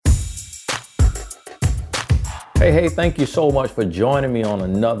Hey, thank you so much for joining me on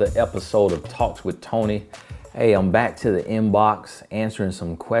another episode of Talks with Tony. Hey, I'm back to the inbox answering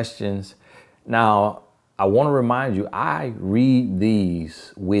some questions. Now, I want to remind you, I read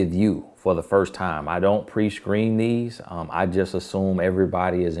these with you for the first time. I don't pre-screen these. I just assume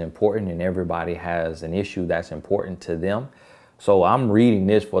everybody is important and everybody has an issue that's important to them. So I'm reading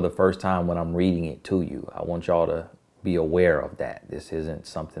this for the first time when I'm reading it to you. I want y'all to be aware of that. This isn't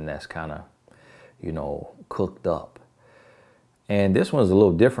something that's kind of, cooked up. And this one's a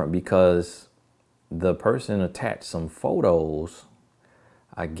little different because the person attached some photos,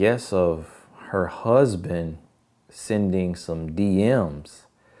 I guess, of her husband sending some DMs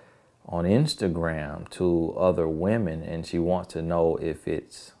on Instagram to other women, and she wants to know if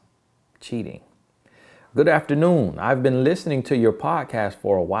it's cheating. Good afternoon. I've been listening to your podcast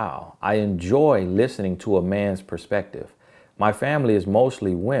for a while. I enjoy listening to a man's perspective. My family is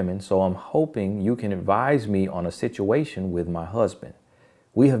mostly women, so I'm hoping you can advise me on a situation with my husband.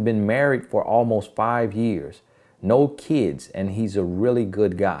 We have been married for almost 5 years, no kids, and he's a really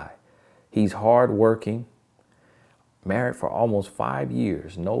good guy. He's hardworking, married for almost 5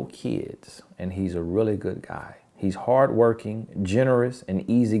 years, no kids, and he's a really good guy. He's hardworking, generous, and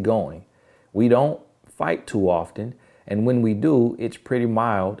easygoing. We don't fight too often, and when we do, it's pretty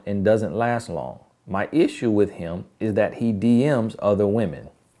mild and doesn't last long. My issue with him is that he DMs other women.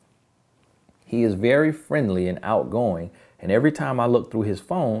 He is very friendly and outgoing, and every time I look through his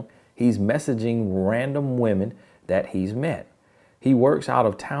phone, he's messaging random women that he's met. He works out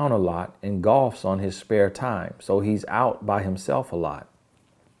of town a lot and golfs on his spare time, so he's out by himself a lot.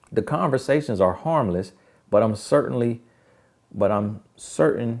 The conversations are harmless, but I'm certainly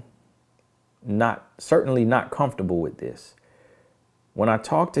not comfortable with this. When I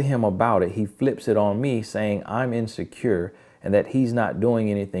talk to him about it, he flips it on me, saying I'm insecure and that he's not doing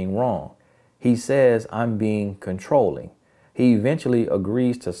anything wrong. He says I'm being controlling. He eventually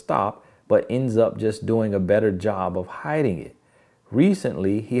agrees to stop, but ends up just doing a better job of hiding it.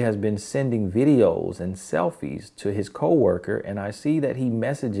 Recently, he has been sending videos and selfies to his coworker, and I see that he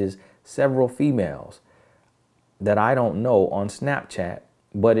messages several females that I don't know on Snapchat,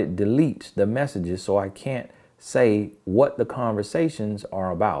 but it deletes the messages so I can't say what the conversations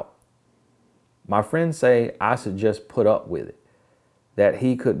are about. My friends say I should just put up with it, that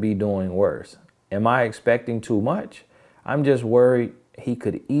he could be doing worse. Am I expecting too much? I'm just worried he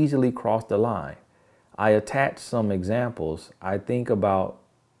could easily cross the line. I attach some examples. I think about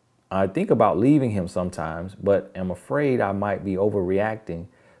leaving him sometimes, but am afraid I might be overreacting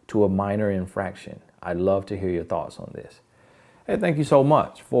to a minor infraction. I'd love to hear your thoughts on this. Hey, thank you so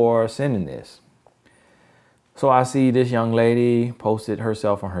much for sending this. So I see this young lady posted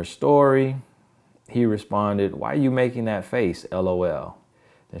herself on her story. He responded, "Why are you making that face? LOL."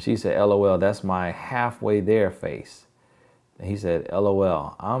 And she said, "LOL, that's my halfway there face." And he said,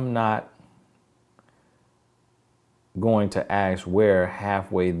 "LOL, I'm not going to ask where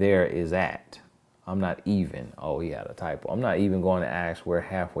halfway there is at. I'm not even." Oh, he had a typo. "I'm not even going to ask where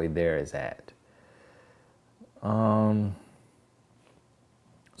halfway there is at."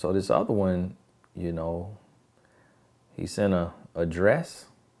 So this other one, he sent a address,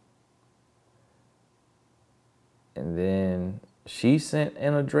 and then she sent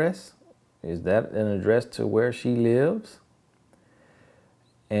an address. Is that an address to where she lives?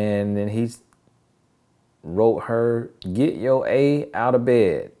 And then he wrote her, "Get your A out of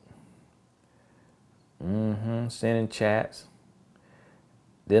bed." Sending chats.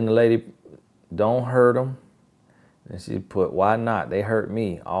 Then the lady, "Don't hurt them." And she put, "Why not? They hurt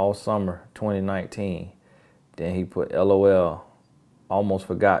me all summer 2019. Then he put, "LOL, almost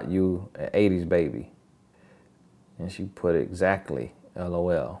forgot you an 80s baby." And she put exactly,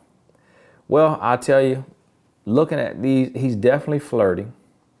 LOL. Well, I tell you, looking at these, he's definitely flirting.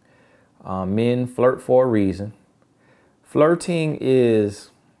 Men flirt for a reason. Flirting is,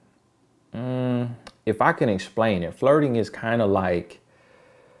 if I can explain it, flirting is kind of like,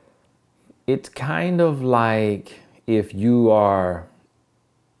 if you are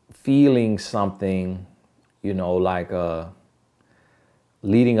feeling something, like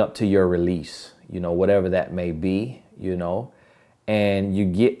leading up to your release, whatever that may be, and you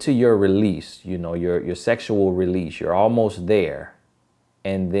get to your release, your sexual release, you're almost there,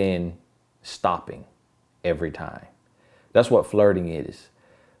 and then stopping every time. That's what flirting is.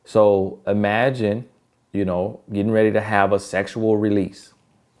 So imagine, getting ready to have a sexual release,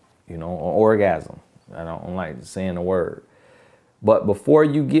 or orgasm. I don't like saying the word. But before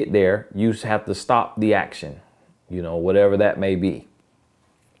you get there, you have to stop the action, whatever that may be.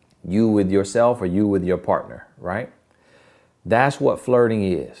 You with yourself or you with your partner, right? That's what flirting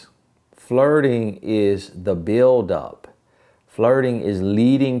is. flirting is the build up. Flirting is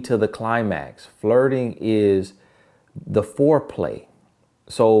leading to the climax. Flirting is the foreplay.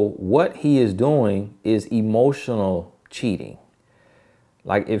 So what he is doing is emotional cheating.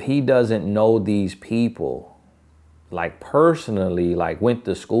 Like if he doesn't know these people, like personally, like went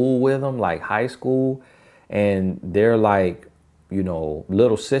to school with them, like high school, and they're like, you know,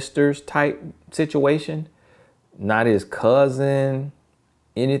 little sisters type situation, not his cousin,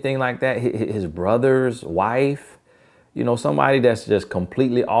 anything like that, his brother's wife, you know, somebody that's just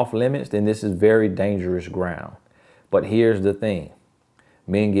completely off limits, then this is very dangerous ground. But here's the thing.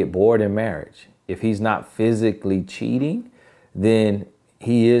 Men get bored in marriage. If he's not physically cheating, then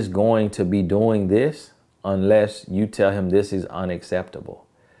he is going to be doing this unless you tell him this is unacceptable.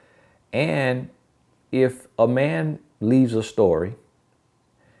 And if a man leaves a story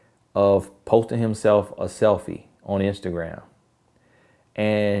of posting himself a selfie on Instagram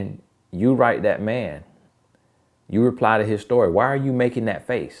and you write that man, you reply to his story, why are you making that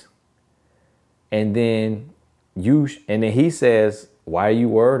face? And then he says, why are you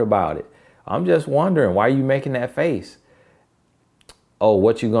worried about it? I'm just wondering, why are you making that face? Oh,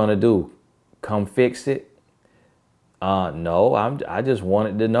 what you gonna do? Come fix it? No, I just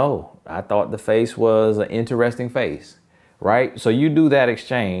wanted to know. I thought the face was an interesting face, right? So you do that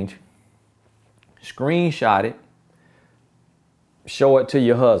exchange, screenshot it, show it to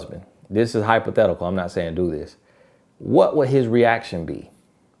your husband. This is hypothetical. I'm not saying do this. What would his reaction be?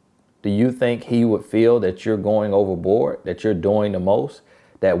 Do you think he would feel that you're going overboard, that you're doing the most,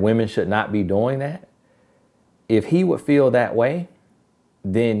 that women should not be doing that? If he would feel that way,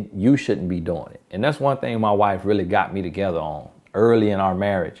 then you shouldn't be doing it. And that's one thing my wife really got me together on early in our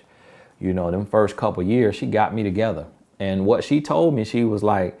marriage. You know, them first couple years, she got me together. And what she told me, she was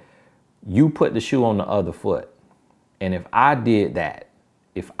like, you put the shoe on the other foot. And if I did that,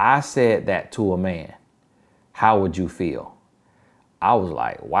 if I said that to a man, how would you feel? I was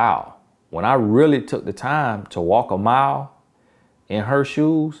like, wow. When I really took the time to walk a mile in her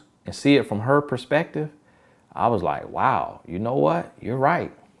shoes and see it from her perspective, I was like, wow, you know what? You're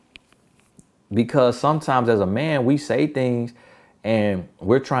right. Because sometimes as a man, we say things and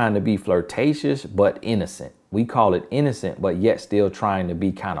we're trying to be flirtatious, but innocent. We call it innocent, but yet still trying to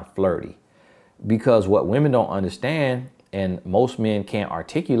be kind of flirty. Because what women don't understand, and most men can't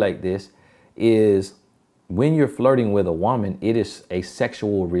articulate this, is when you're flirting with a woman, it is a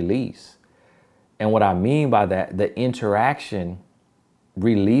sexual release. And what I mean by that, the interaction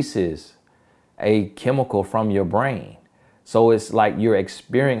releases a chemical from your brain. So it's like you're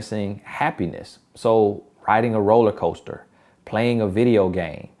experiencing happiness. So riding a roller coaster, playing a video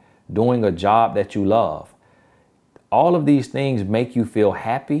game, doing a job that you love. All of these things make you feel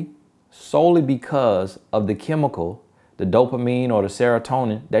happy solely because of the chemical, the dopamine or the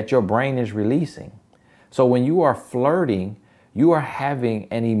serotonin that your brain is releasing. So when you are flirting, you are having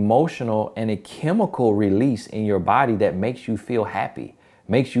an emotional and a chemical release in your body that makes you feel happy,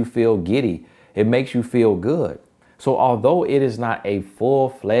 makes you feel giddy. It makes you feel good. So although it is not a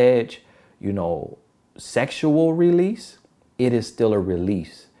full-fledged, sexual release, it is still a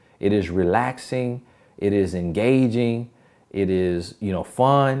release. It is relaxing. It is engaging. It is,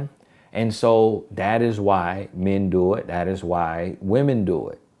 fun. And so that is why men do it. That is why women do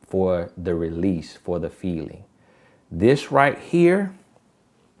it, for the release, for the feeling. This right here,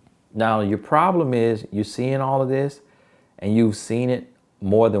 now your problem is you're seeing all of this and you've seen it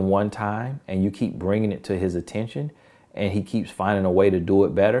more than one time and you keep bringing it to his attention and he keeps finding a way to do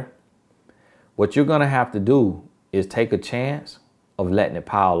it better. What you're going to have to do is take a chance of letting it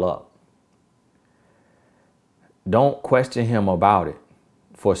pile up. Don't question him about it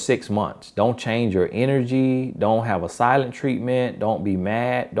for 6 months. Don't change your energy. Don't have a silent treatment. Don't be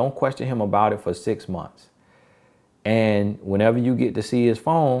mad. Don't question him about it for 6 months. And whenever you get to see his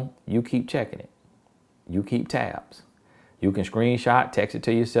phone, you keep checking it. You keep tabs. You can screenshot, text it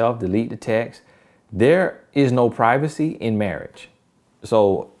to yourself, delete the text. There is no privacy in marriage.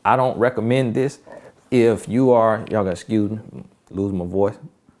 So I don't recommend this if you are, y'all got excuse me, lose my voice.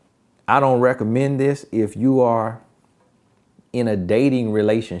 I don't recommend this if you are in a dating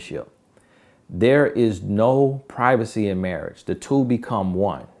relationship. There is no privacy in marriage. The two become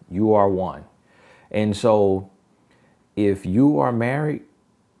one. You are one. And so if you are married,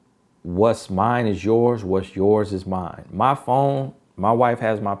 what's mine is yours. What's yours is mine. My phone, my wife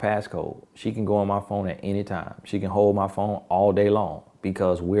has my passcode. She can go on my phone at any time. She can hold my phone all day long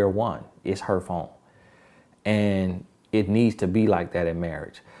because we're one. It's her phone. And it needs to be like that in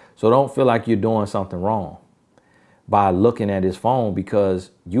marriage. So don't feel like you're doing something wrong by looking at his phone,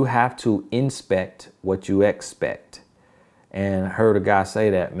 because you have to inspect what you expect. and heard a guy say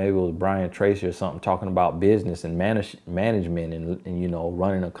that, maybe it was Brian Tracy or something, talking about business and management and, you know,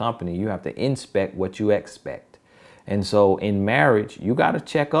 running a company. You have to inspect what you expect. And so in marriage, you got to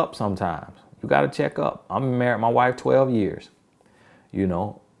check up sometimes. You got to check up. I'm married my wife 12 years, you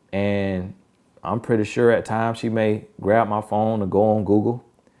know, and I'm pretty sure at times she may grab my phone or go on Google,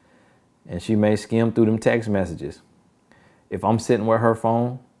 and she may skim through them text messages. If I'm sitting with her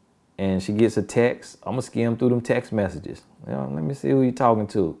phone and she gets a text, I'm gonna skim through them text messages. You know, let me see who you're talking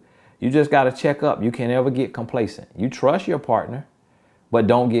to. You just gotta check up. You can't ever get complacent. You trust your partner, but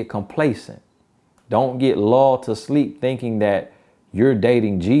don't get complacent. Don't get lulled to sleep thinking that you're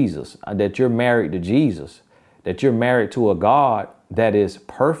dating Jesus, that you're married to Jesus, that you're married to a God that is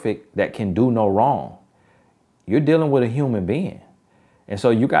perfect, that can do no wrong. You're dealing with a human being. And so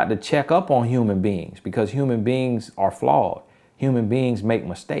you got to check up on human beings, because human beings are flawed. Human beings make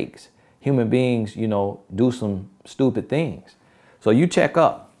mistakes. Human beings, you know, do some stupid things. So you check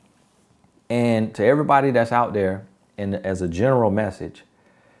up. And to everybody that's out there, and as a general message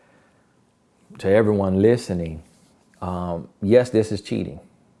to everyone listening, yes, this is cheating.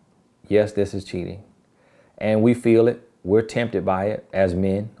 Yes, this is cheating. And we feel it. We're tempted by it as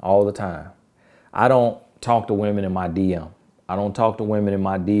men all the time. I don't talk to women in my DM. I don't talk to women in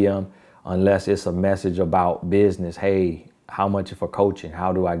my DM unless it's a message about business. Hey, how much for coaching?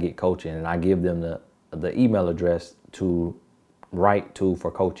 How do I get coaching? And I give them the email address to write to for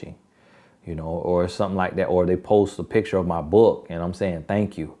coaching, you know, or something like that. Or they post a picture of my book and I'm saying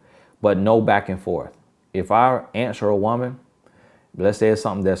thank you, but no back and forth. If I answer a woman, let's say it's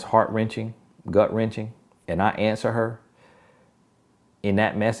something that's heart-wrenching, gut-wrenching, and I answer her in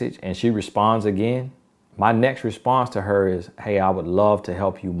that message and she responds again, my next response to her is, hey, I would love to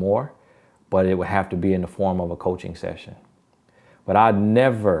help you more, but it would have to be in the form of a coaching session. But I'd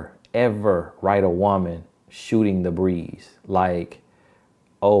never, ever write a woman shooting the breeze. Like,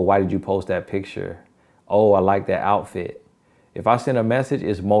 oh, why did you post that picture? Oh, I like that outfit. If I send a message,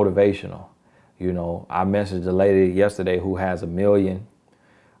 it's motivational. You know, I messaged a lady yesterday who has 1 million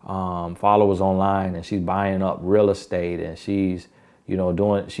followers online, and she's buying up real estate, and she's, you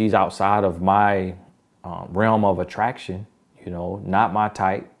know, she's outside of my realm of attraction, you know, not my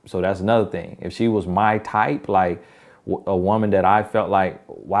type. So that's another thing. If she was my type, like a woman that I felt like,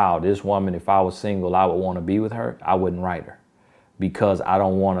 wow, this woman, if I was single, I would want to be with her, I wouldn't write her, because I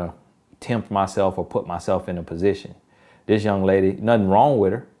don't want to tempt myself or put myself in a position. This young lady, nothing wrong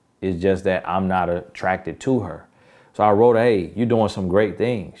with her. It's just that I'm not attracted to her. So I wrote, hey, you're doing some great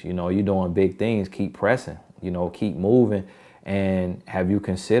things. You know, you're doing big things. Keep pressing, you know, keep moving. And have you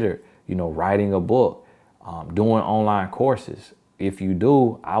considered, you know, writing a book, doing online courses? If you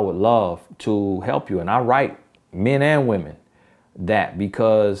do, I would love to help you. And I write men and women that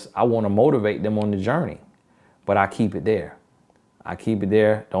because I want to motivate them on the journey, but I keep it there. I keep it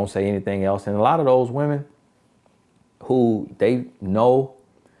there. Don't say anything else. And a lot of those women who they know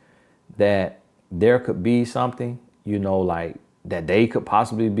that there could be something, you know, like that they could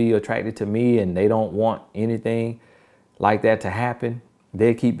possibly be attracted to me, and they don't want anything like that to happen,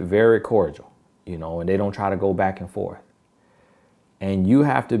 they keep it very cordial, you know, and they don't try to go back and forth. And you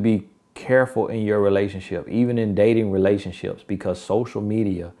have to be careful in your relationship, even in dating relationships, because social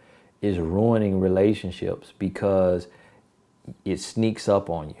media is ruining relationships because it sneaks up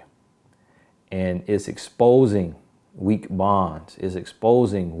on you and it's exposing weak bonds, is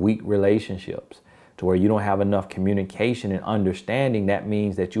exposing weak relationships to where you don't have enough communication and understanding. That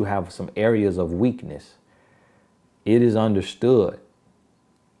means that you have some areas of weakness. It is understood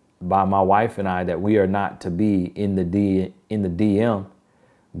by my wife and I that we are not to be in the DM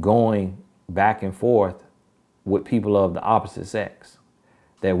going back and forth with people of the opposite sex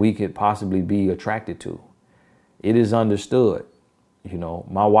that we could possibly be attracted to. It is understood. You know,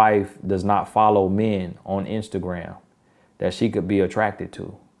 my wife does not follow men on Instagram that she could be attracted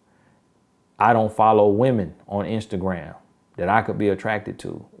to. I don't follow women on Instagram that I could be attracted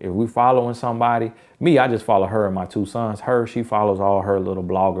to. If we following somebody, me, I just follow her and my 2 sons. Her, she follows all her little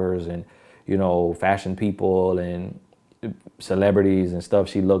bloggers and, you know, fashion people and celebrities and stuff.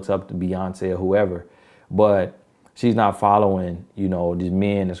 She looks up to Beyonce or whoever, but she's not following, you know, these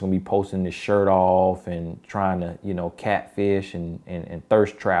men that's gonna be posting this shirt off and trying to, you know, catfish and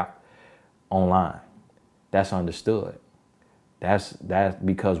thirst trap online. That's understood. That's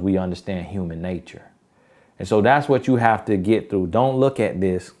because we understand human nature. And so that's what you have to get through. Don't look at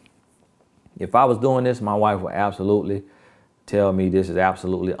this. If I was doing this, my wife would absolutely tell me this is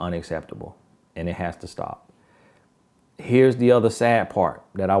absolutely unacceptable and it has to stop. Here's the other sad part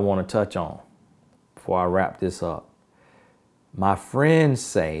that I want to touch on before I wrap this up. My friends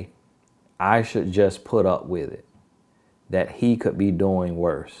say I should just put up with it. that he could be doing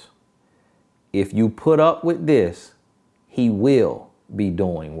worse. If you put up with this, he will be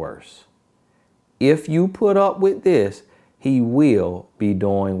doing worse. If you put up with this, he will be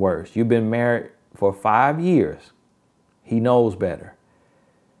doing worse. You've been married for 5 years. He knows better.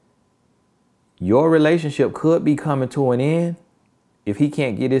 Your relationship could be coming to an end if he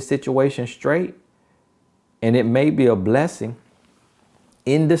can't get his situation straight. And it may be a blessing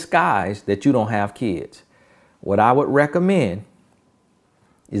in disguise that you don't have kids. What I would recommend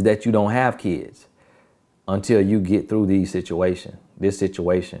is that you don't have kids until you get through this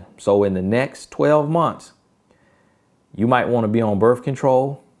situation. So in the next 12 months, you might want to be on birth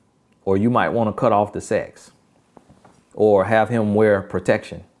control, or you might want to cut off the sex, or have him wear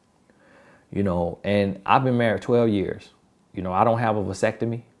protection. And I've been married 12 years. I don't have a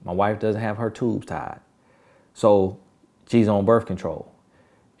vasectomy. My wife doesn't have her tubes tied. So she's on birth control.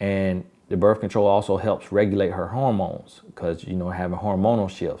 And the birth control also helps regulate her hormones because, having hormonal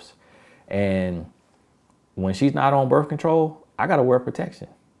shifts. And when she's not on birth control, I got to wear protection.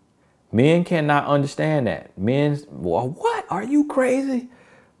 Men cannot understand that. Well, what? Are you crazy?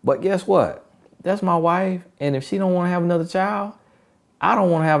 But guess what? That's my wife. And if she don't want to have another child, I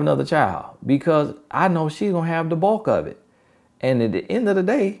don't want to have another child because I know she's going to have the bulk of it. And at the end of the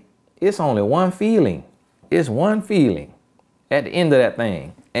day, it's only one feeling. It's one feeling at the end of that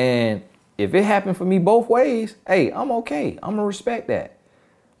thing. And if it happened for me both ways, hey, I'm okay. I'm going to respect that.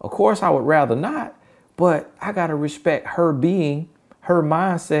 Of course, I would rather not, but I got to respect her being, her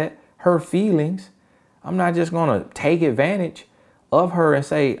mindset, her feelings. I'm not just going to take advantage of her and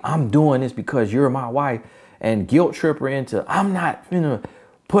say, I'm doing this because you're my wife, and guilt trip her into, I'm not gonna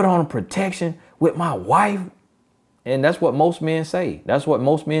put on protection with my wife. And that's what most men say. That's what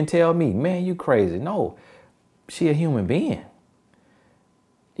most men tell me. Man, you crazy. No, she a human being.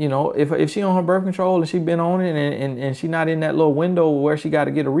 If she on her birth control and she been on it and she not in that little window where she got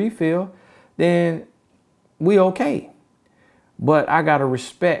to get a refill, then we okay. But I got to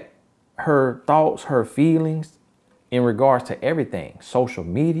respect her thoughts, her feelings in regards to everything. Social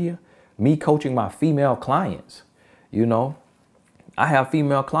media, me coaching my female clients. I have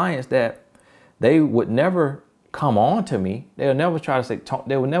female clients that they would never come on to me. They'll never try to say,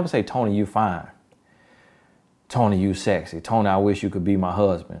 they would never say, Tony, you fine. Tony, you sexy. Tony, I wish you could be my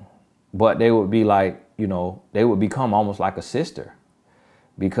husband. But they would be like, they would become almost like a sister,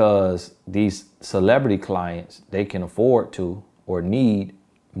 because these celebrity clients, they can afford to or need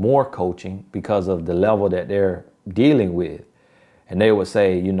more coaching because of the level that they're dealing with. And they would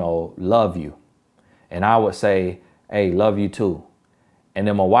say, love you. And I would say, hey, love you too. And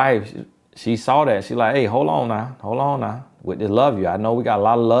then my wife, she saw that. She's like, hey, hold on now. With this love you. I know we got a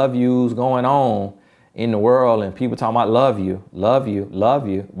lot of love yous going on in the world and people talking about love you.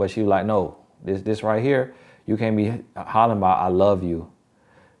 But she was like, no, this right here, you can't be hollering about I love you.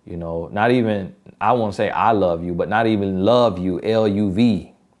 Not even, I won't say I love you, but not even love you,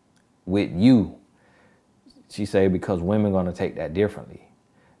 L-U-V, with you. She said, because women going to take that differently.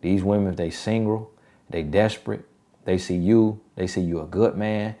 These women, if they single, they desperate, they see you a good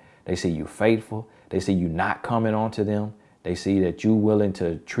man, they see you faithful, they see you not coming on to them, they see that you willing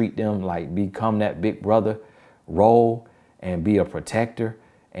to treat them like become that big brother role and be a protector,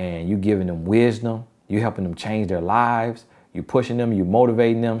 and you giving them wisdom, you helping them change their lives, you pushing them, you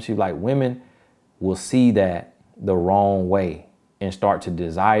motivating them. She's like, women will see that the wrong way and start to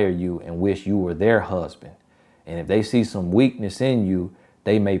desire you and wish you were their husband. And if they see some weakness in you,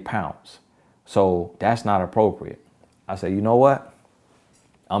 they may pounce. So that's not appropriate. I say, you know what?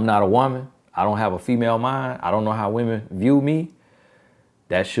 I'm not a woman. I don't have a female mind. I don't know how women view me.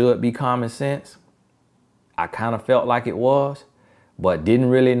 That should be common sense. I kind of felt like it was, but didn't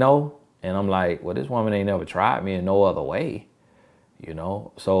really know. And I'm like, well, this woman ain't never tried me in no other way,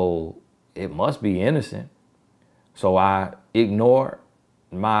 so it must be innocent. So I ignored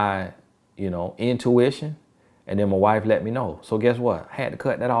my, intuition. And then my wife let me know. So guess what? I had to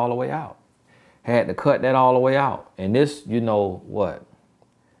cut that all the way out. And this,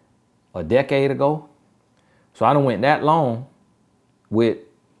 a decade ago. So I done went that long with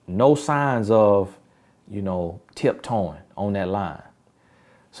no signs of, tiptoeing on that line.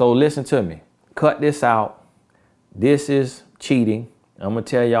 So listen to me. Cut this out. This is cheating. I'm going to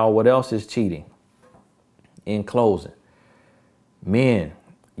tell y'all what else is cheating. In closing, men,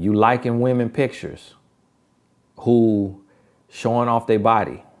 you liking women pictures who showing off their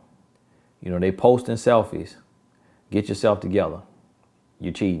body. They posting selfies. Get yourself together.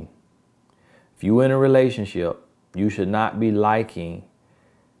 You're cheating. If you're in a relationship, you should not be liking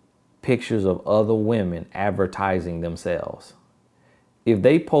pictures of other women advertising themselves. If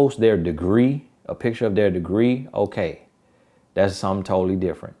they post their degree, a picture of their degree, okay. That's something totally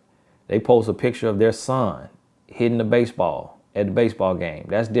different. They post a picture of their son hitting the baseball at the baseball game.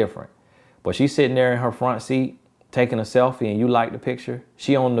 That's different. But she's sitting there in her front seat taking a selfie and you like the picture.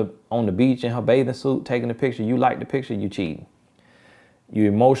 She on the beach in her bathing suit taking the picture. You like the picture, you cheating. You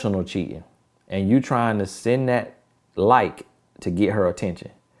emotional cheating. And you trying to send that like to get her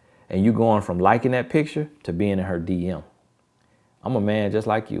attention. And you going from liking that picture to being in her DM. I'm a man just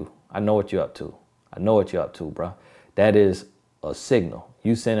like you. I know what you're up to. I know what you're up to, bro. That is a signal.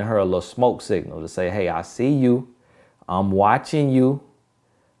 You sending her a little smoke signal to say, hey, I see you. I'm watching you.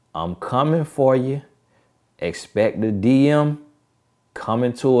 I'm coming for you. Expect the DM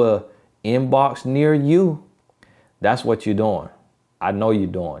coming to a inbox near you. That's what you're doing. I know you're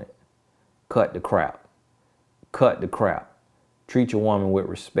doing it. Cut the crap. Cut the crap. Treat your woman with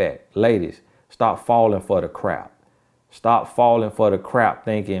respect. Ladies, stop falling for the crap. Stop falling for the crap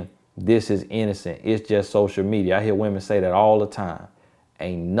thinking this is innocent. It's just social media. I hear women say that all the time.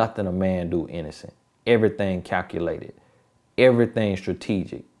 Ain't nothing a man do innocent. Everything calculated. Everything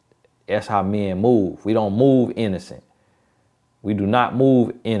strategic. That's how men move. We don't move innocent. We do not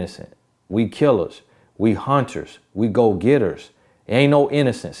move innocent. We killers. We hunters. We go-getters. There ain't no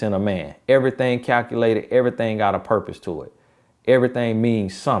innocence in a man. Everything calculated. Everything got a purpose to it. Everything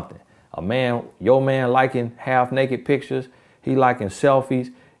means something. A man, your man liking half-naked pictures. He liking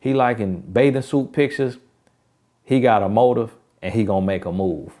selfies. He liking bathing suit pictures. He got a motive and he gonna make a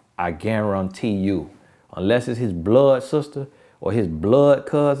move. I guarantee you. Unless it's his blood sister or his blood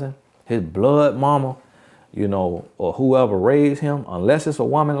cousin, his blood mama, you know, or whoever raised him, unless it's a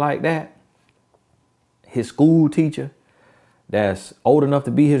woman like that, his school teacher that's old enough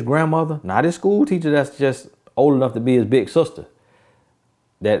to be his grandmother, not his school teacher that's just old enough to be his big sister.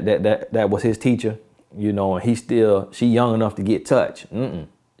 That was his teacher, you know, and she young enough to get touched.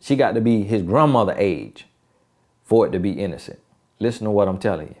 She got to be his grandmother age for it to be innocent. Listen to what I'm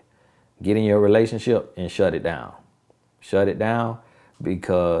telling you. Get in your relationship and shut it down. Shut it down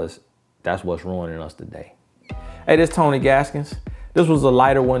because that's what's ruining us today. Hey, this is Tony Gaskins. This was a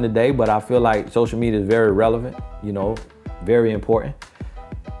lighter one today, but I feel like social media is very relevant, you know, very important.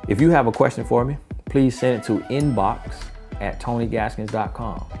 If you have a question for me, please send it to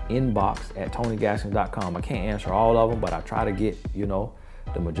inbox@TonyGaskins.com. Inbox@TonyGaskins.com. I can't answer all of them, but I try to get, you know,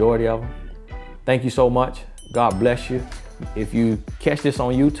 the majority of them. Thank you so much. God bless you. If you catch this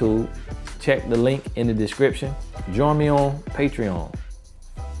on YouTube, check the link in the description. Join me on Patreon.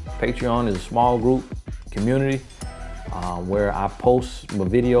 Patreon is a small group community where I post my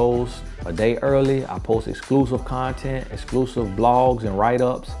videos a day early. I post exclusive content, exclusive blogs and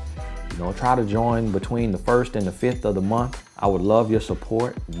write-ups. You know, try to join between the 1st and the 5th of the month. I would love your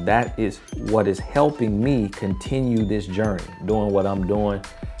support. That is what is helping me continue this journey, doing what I'm doing,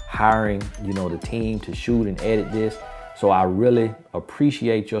 hiring, you know, the team to shoot and edit this. So I really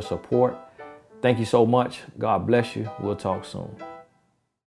appreciate your support. Thank you so much. God bless you. We'll talk soon.